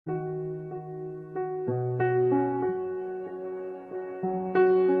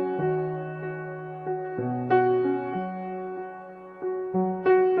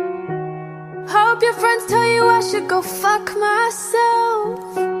hope your friends tell you I should go fuck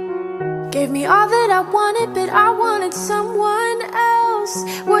myself. Gave me all that I wanted, but I wanted someone else.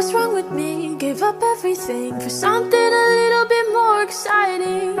 What's wrong with me? Gave up everything for something a little bit more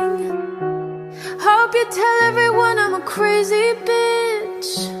exciting. Hope you tell everyone I'm a crazy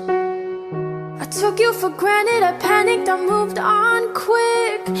bitch. I took you for granted, I panicked, I moved on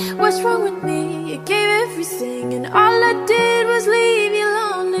quick. What's wrong with me? You gave everything, and all I did was leave you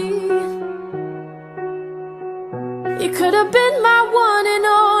lonely. You could have been my one and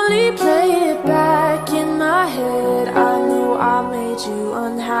only. Play it back in my head, I knew I made you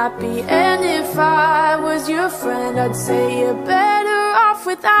unhappy. And if I was your friend, I'd say you're better off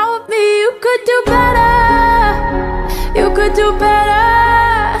without me. You could do better, you could do better.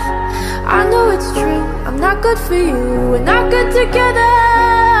 I know it's true, I'm not good for you, we're not good together.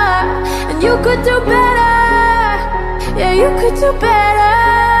 And you could do better, yeah, you could do better.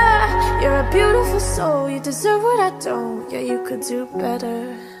 You're a beautiful soul, you deserve what I don't. Yeah, you could do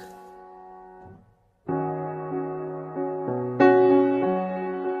better.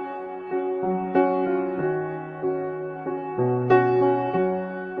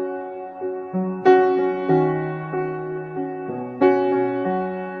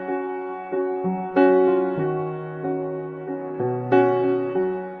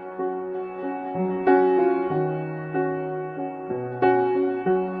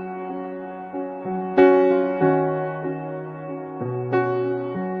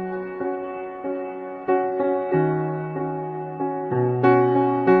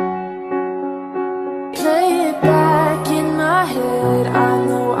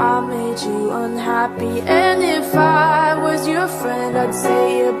 And if I was your friend, I'd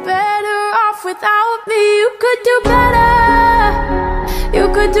say you're better off without me. You could do better, you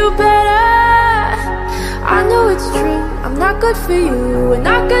could do better. I know it's true, I'm not good for you, we're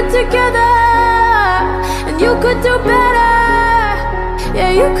not good together. And you could do better,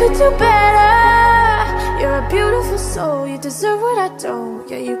 yeah, you could do better. You're a beautiful soul, you deserve what I don't.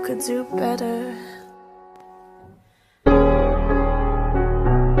 Yeah, you could do better.